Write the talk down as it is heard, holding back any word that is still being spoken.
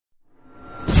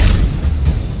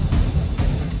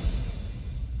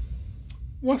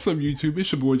What's up, YouTube?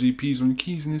 It's your boy JP's on the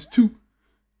keys, and it's too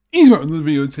easy about this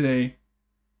video today.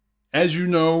 As you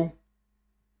know,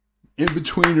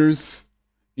 Inbetweeners.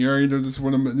 You already know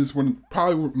this one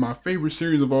probably my favorite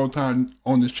series of all time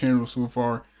on this channel so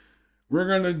far. We're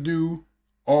gonna do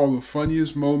all the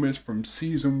funniest moments from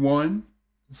season 1.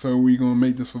 So we're gonna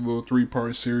make this a little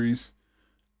 3-part series.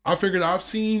 I figured I've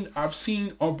seen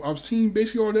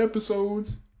basically all the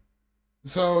episodes.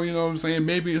 So, you know what I'm saying,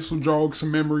 maybe this will jog some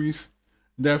memories.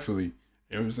 Definitely.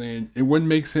 You know what I'm saying? It wouldn't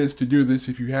make sense to do this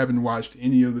if you haven't watched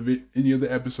any of the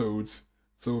episodes.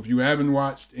 So if you haven't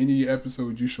watched any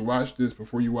episodes, you should watch this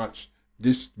before you watch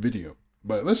this video.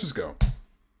 But let's just go.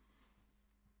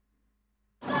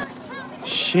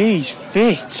 She's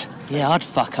fit. Yeah, I'd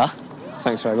fuck her.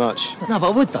 Thanks very much. No, but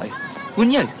I would though.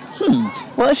 Wouldn't you?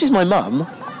 Well, if she's my mum,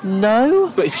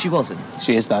 no. But if she wasn't?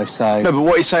 She is though, so... No, but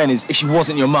what he's saying is, if she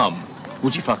wasn't your mum,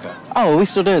 would you fuck her? Oh, are we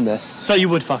still doing this? So you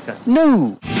would fuck her?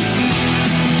 No.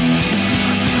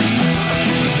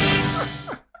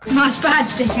 Nice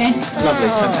badge, dickhead. Lovely,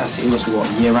 fantastic. You must be, what,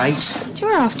 year 8? Do you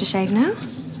wear aftershave now?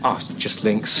 Oh, just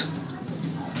links.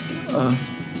 Oh,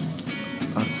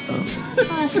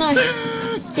 that's nice.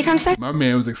 You can say... My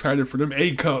man was excited for them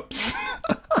A-cups.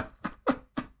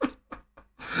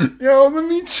 Yo, let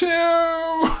me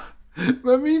chill.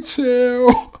 Let me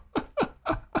chill.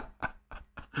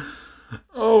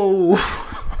 Oh.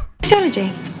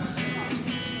 Psychology?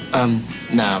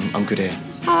 Nah, I'm good here.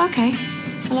 Oh, okay.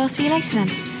 Well, I'll see you later then.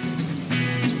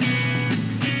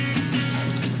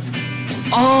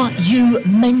 Are you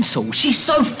mental? She's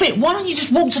so fit. Why don't you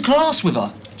just walk to class with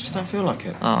her? Just don't feel like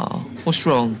it. Oh, what's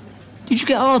wrong? Did you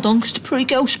get hard on because the pretty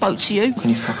girl spoke to you? Can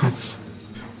you fuck off?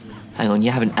 Hang on,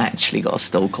 you haven't actually got a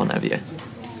stalk on, have you?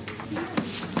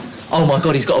 Oh my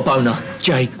God, he's got a boner.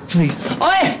 Jay, please.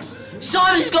 Oi!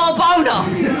 Simon's got a boner!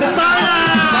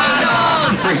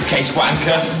 Boner! Briefcase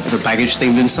wanker. As a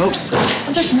baggage-themed insult?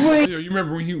 I'm just really... You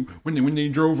remember when they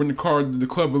drove in the car to the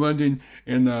Club of London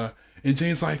and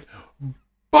Jane's like,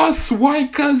 bus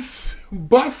wankers,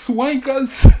 bus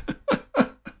wankers.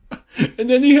 And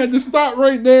then he had to stop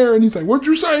right there, and he's like, "What'd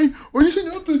you say? Oh, you say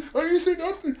nothing. Oh, you say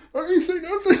nothing. Oh, you say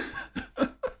nothing."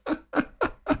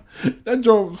 That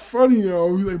joke was funny,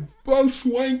 yo. He's like, "Bus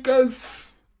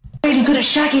wankers." really good at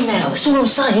shagging now, that's all I'm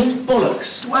saying.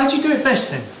 Bollocks. Well, how do you do it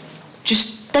best then?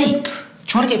 Just deep.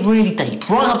 Try to get really deep,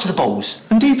 right up to the balls.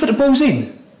 And do you put the balls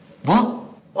in? What?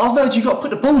 I've heard you got to put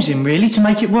the balls in, really, to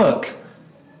make it work.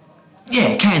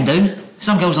 Yeah, can do.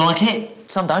 Some girls like it,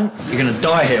 some don't. You're gonna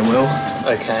die here, Will.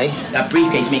 Okay. That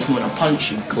briefcase makes me want to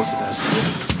punch you. Of course it does.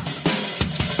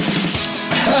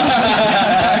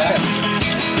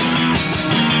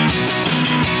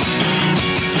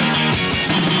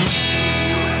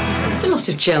 There's a lot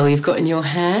of gel you've got in your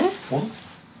hair. What?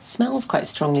 Smells quite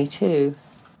strongly too.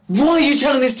 Why are you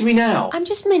telling this to me now? I'm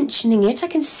just mentioning it. I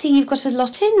can see you've got a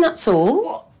lot in, that's all.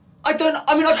 What? I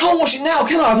can't wash it now,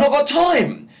 can I? I've not got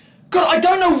time. God, I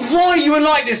don't know why you are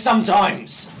like this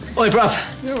sometimes. Oi, bruv.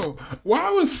 Yo, why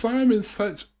was Simon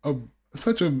such a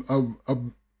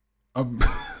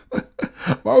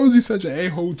why was he such an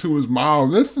a-hole to his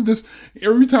mom? Listen to this.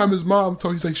 Every time his mom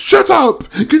told, he's like, "Shut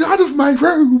up! Get out of my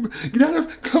room!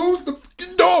 Close the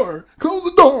fucking door! Close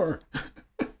the door!"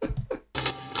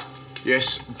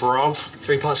 Yes, bruv.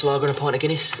 3 pints of lager and a pint of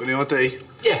Guinness. Any ID?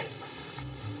 Yeah.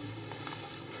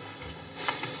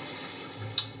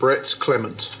 Brett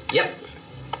Clement. Yep.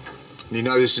 You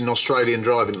know this is an Australian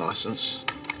driving licence,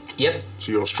 Yep.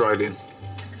 so you're Australian.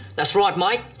 That's right,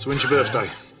 mate. So when's your birthday?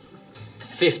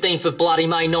 15th of bloody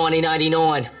May,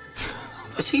 1989.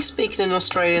 Is he speaking in an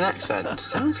Australian accent?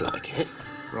 Sounds like it.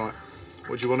 Right.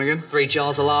 What do you want again? 3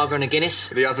 jars of lager and a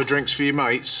Guinness. Are the other drinks for your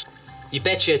mates? You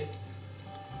betcha,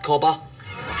 cobber.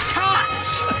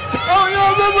 Oh, yeah,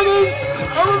 I remember this!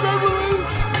 I remember this!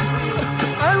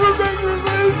 I remember this!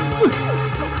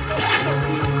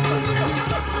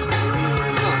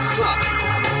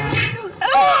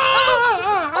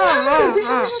 This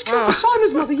is Mrs. Cooper,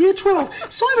 Simon's mother, year 12.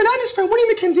 Simon and his friend Winnie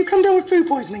Mackenzie have come down with food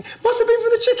poisoning. Must have been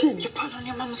from the chicken. You put on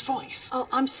your mum's voice. Oh,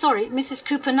 I'm sorry, Mrs.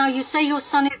 Cooper. Now you say your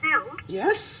son is ill?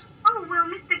 Yes? Oh, well,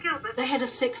 Mr. Gilbert, the head of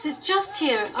 6, is just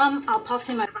here. I'll pass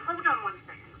him over. Hold on 1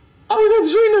 second. Oh, no,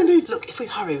 there's really no need. Look, if we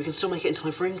hurry, we can still make it in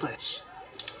time for English.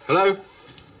 Hello?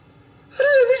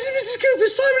 Hello, this is Mrs. Cooper.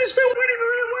 Simon and his friend Winnie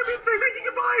Mackenzie.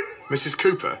 Goodbye. Mrs.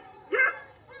 Cooper? Yeah?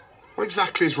 What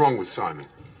exactly is wrong with Simon?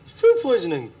 Food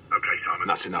poisoning. Okay, Simon.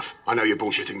 That's enough. I know you're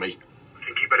bullshitting me. I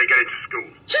think you better get into school.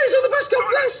 Cheers, all the best, God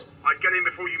bless. I'd get in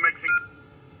before you make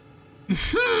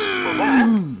things... Well, that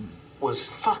was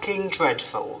fucking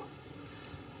dreadful.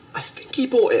 I think he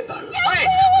bought it, though. Hey!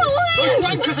 Those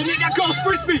wankers are nicked that girl's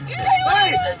frisbee!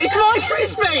 Hey! It's my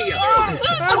frisbee!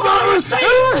 I've got a receipt!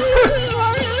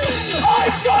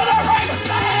 I've got a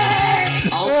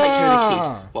receipt! I'll take care of the kid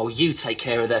while you take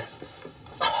care of the...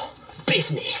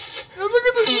 business. Look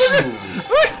at this.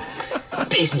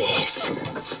 Business.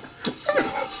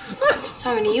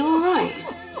 Simon, are you alright?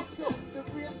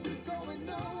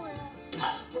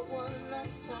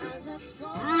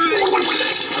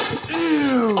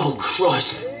 Oh,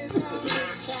 Christ.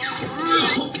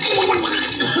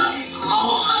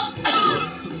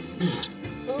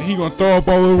 He gonna throw up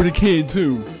all over the kid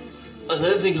too. I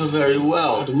don't think I'm very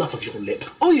well. I've had enough of your lip.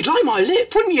 Oh, you'd like my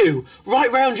lip, wouldn't you? Right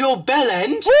round your bell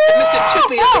end. If Mr.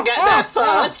 Chippy doesn't get there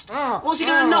first, what's he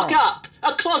going to knock up?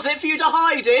 A closet for you to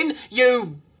hide in,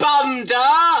 you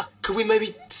bumder? Could we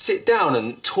maybe sit down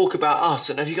and talk about us?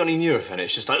 And have you got any Nurofen?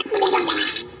 It's just like...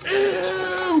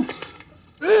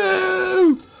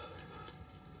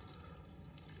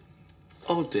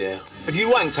 Oh dear. Have you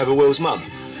wanked over Will's mum?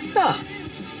 No.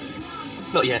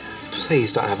 Not yet.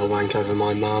 Please don't have a wank over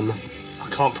my mum. I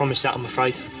can't promise that, I'm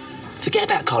afraid. Forget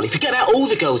about Carly. Forget about all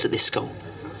the girls at this school.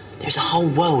 There's a whole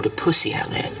world of pussy out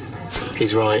there.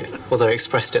 He's right, although he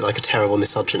expressed it like a terrible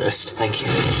misogynist. Thank you.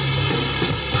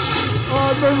 Oh,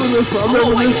 I remember this. I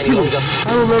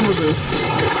remember this.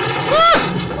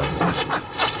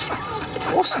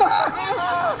 What's that?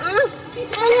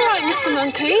 All right, Mr.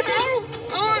 Monkey.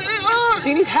 Do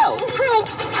you need help? Help!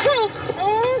 Help!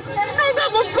 No,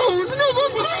 not my balls! Not my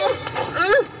balls!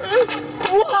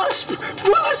 Wasp!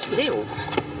 Wasp! Neil.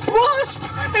 Wasp!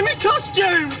 In my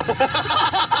costume!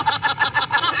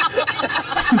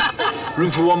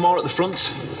 Room for one more at the front?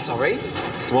 Sorry?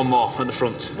 One more at the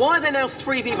front. Why are there now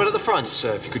 3 people at the front?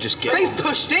 Sir, if you could just get... They've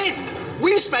pushed in!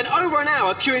 We've spent over an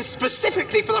hour queuing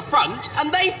specifically for the front,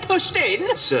 and they've pushed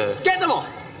in! Sir. Get them off!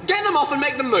 Get them off and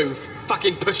make them move!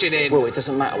 Fucking pushing in! Well, it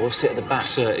doesn't matter. We'll sit at the back.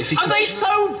 Sir, if you Are they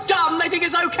so dumb they think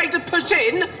it's okay to push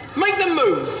in? Make them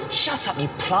move! Shut up, you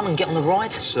plum, and get on the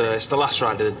ride. Sir, it's the last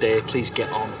ride of the day. Please get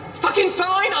on. Fucking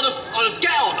fine! I'll just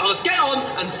get on! I'll just get on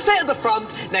and sit at the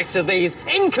front next to these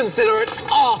inconsiderate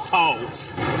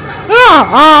arseholes!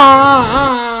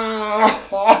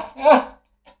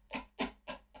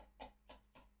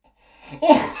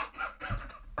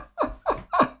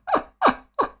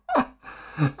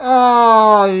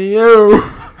 Oh, you.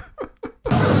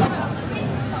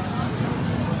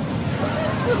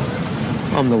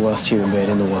 I'm the worst human being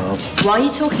in the world. Why are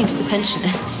you talking to the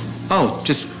pensioners? Oh,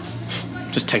 just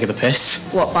taking the piss.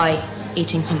 What, by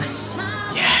eating hummus?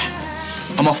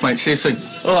 I'm off, mate. See you soon.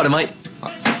 All right, mate.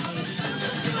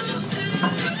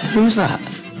 Who's that?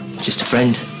 Just a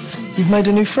friend. You've made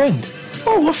a new friend?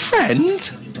 Oh, a friend?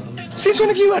 Since when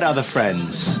have you had other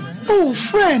friends? Oh,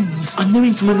 friend. I knew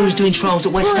him from when we was doing trials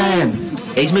at West Ham.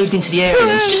 He's moved into the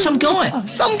area. He's just some guy.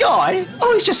 Some guy?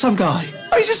 Oh, he's just some guy.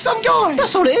 Oh, he's just some guy.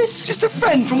 That's all it is. Just a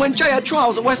friend from when Jay had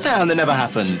trials at West Ham that never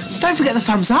happened. Don't forget the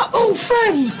thumbs up. Oh,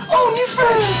 friend. Oh, new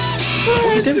friend. What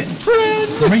are you doing? Friend.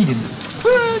 Reading.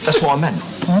 Friend. That's what I meant.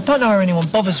 Well, I don't know how anyone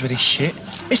bothers with this shit.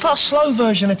 It's like a slow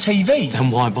version of TV. Then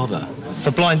why bother?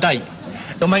 For blind date.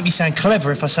 It'll make me sound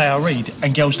clever if I say I read,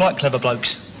 and girls like clever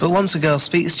blokes. But once a girl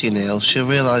speaks to you, Neil, she'll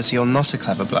realise you're not a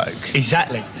clever bloke.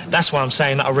 Exactly. That's why I'm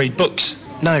saying that I read books.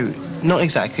 No, not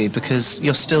exactly, because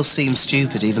you'll still seem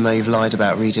stupid even though you've lied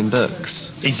about reading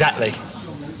books. Exactly.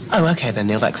 Oh, OK then,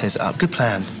 Neil, that clears it up. Good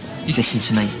plan. You listen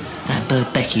to me. That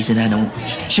bird Becky's an animal.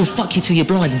 She'll fuck you till you're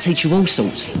blind and teach you all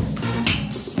sorts.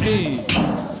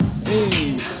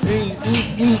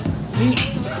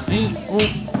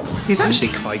 He's actually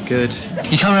quite good.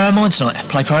 You come around mine tonight,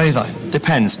 play Pro Evo.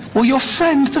 Depends. Will your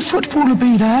friend, the footballer,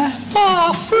 be there?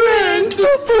 Oh, friend.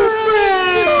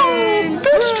 Friend.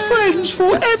 Best friends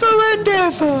forever and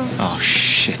ever. Oh,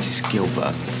 shit, it's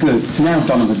Gilbert. Good. Now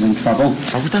Donovan's in trouble.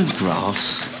 Oh, don't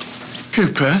grass.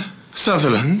 Cooper,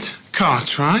 Sutherland,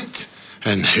 Cartwright,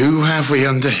 and who have we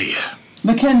under here?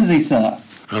 Mackenzie, sir.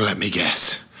 Oh, let me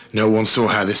guess. No one saw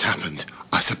how this happened.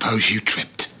 I suppose you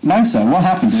tripped. No, sir. What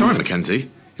happened? Sorry, Mackenzie.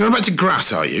 You're about to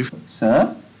grass, are you?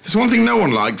 Sir? There's one thing no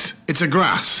one likes. It's a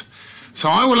grass. So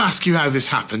I will ask you how this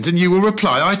happened, and you will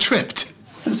reply, I tripped.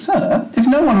 But, sir, if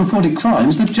no one reported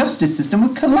crimes, the justice system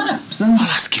would collapse and... I'll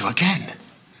ask you again.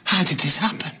 How did this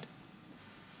happen?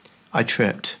 I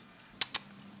tripped.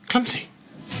 Clumsy.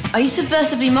 Are you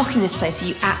subversively mocking this place, or are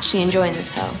you actually enjoying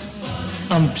this hell?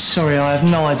 I'm sorry, I have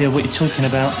no idea what you're talking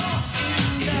about.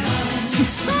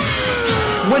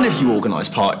 When have you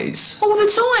organised parties? All the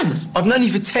time. I've known you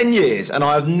for 10 years and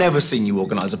I have never seen you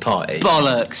organise a party.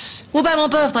 Bollocks. What about my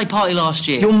birthday party last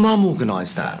year? Your mum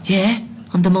organised that. Yeah,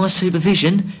 under my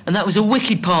supervision, and that was a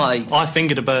wicked party. I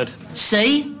fingered a bird.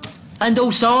 See? And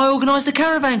also, I organised the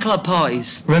caravan club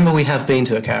parties. Remember, we have been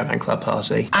to a caravan club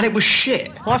party. And it was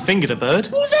shit. I fingered a bird.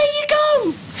 Well, there you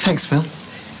go. Thanks, Phil.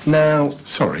 Now...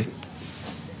 Sorry.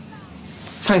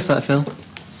 Thanks for that, Phil.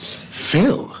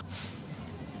 Phil?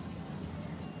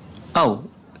 Oh,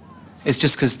 it's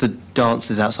just because the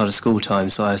dance is outside of school time,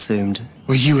 so I assumed...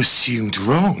 Well, you assumed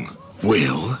wrong,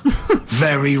 Will.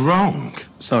 Very wrong.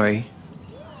 Sorry.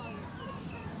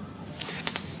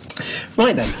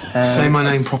 Right then. Say my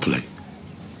name properly.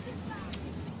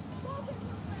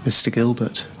 Mr.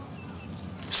 Gilbert.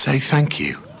 Say thank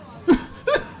you.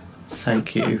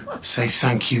 Thank you. Say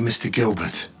thank you, Mr.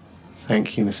 Gilbert.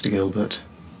 Thank you, Mr. Gilbert.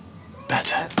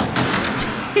 Better.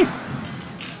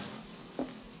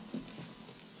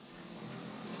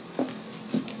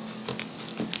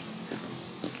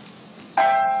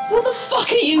 What the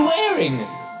fuck are you wearing?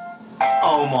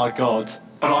 Oh my god.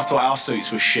 And I thought our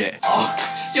suits were shit. Oh,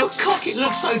 your cock, it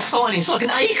looks so tiny. It's like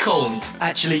an acorn.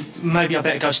 Actually, maybe I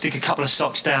better go stick a couple of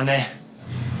socks down there.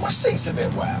 My seat's a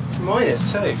bit wet. Mine is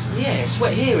too. Yeah, it's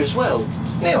wet here as well.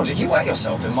 Neil, did you wet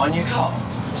yourself in my new car?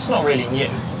 It's not really new.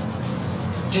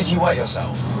 Did you wet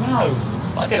yourself? No,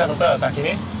 I did have a bird back in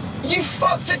here. You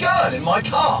fucked a girl in my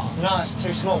car? No, it's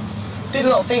too small. Did a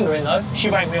lot of fingering though. She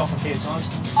wanked me off a few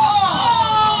times.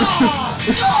 Oh!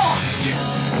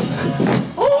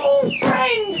 Oh,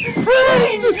 friend!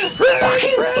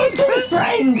 Fucking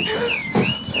friend!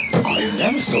 I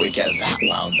never thought you'd get that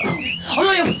wound up. I'm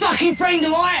not your fucking friend,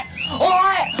 alright?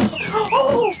 Alright?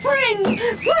 Oh, friend!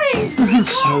 Friend!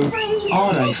 So,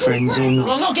 are they friends in...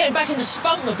 Well, I'm not getting back in the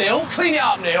spunkmobile. Clean it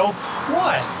up, Neil.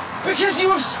 Why? Because you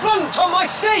have spunked on my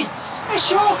seats! It's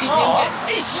your car.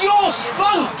 It's your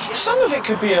spunk! Some of it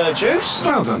could be her juice.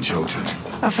 Well done, children.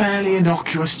 A fairly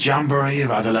innocuous jamboree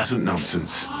of adolescent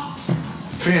nonsense.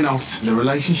 Fear not, the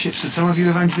relationships that some of you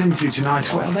have entered into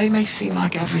tonight, well, they may seem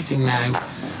like everything now,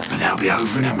 but they'll be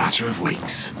over in a matter of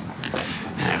weeks.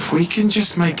 Now, if we can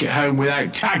just make it home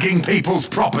without tagging people's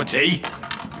property,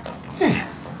 yeah,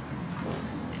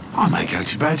 I may go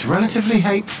to bed relatively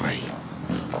hate-free.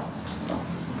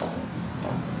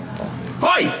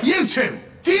 Oi, you two!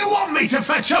 Do you want me to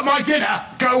fetch up my dinner?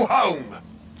 Go home!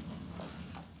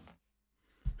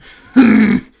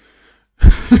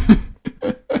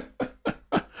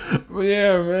 But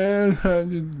yeah,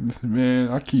 man,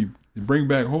 I keep bring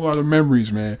back a whole lot of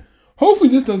memories, man. Hopefully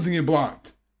this doesn't get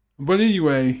blocked. But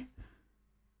anyway,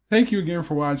 thank you again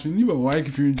for watching. Leave a like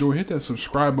if you enjoyed. Hit that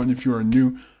subscribe button if you are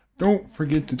new. Don't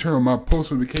forget to turn on my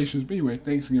post notifications. But anyway,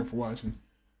 thanks again for watching.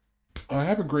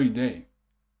 Have a great day.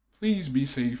 Please be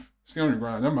safe. Stay on the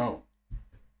grind. I'm out.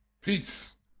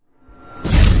 Peace.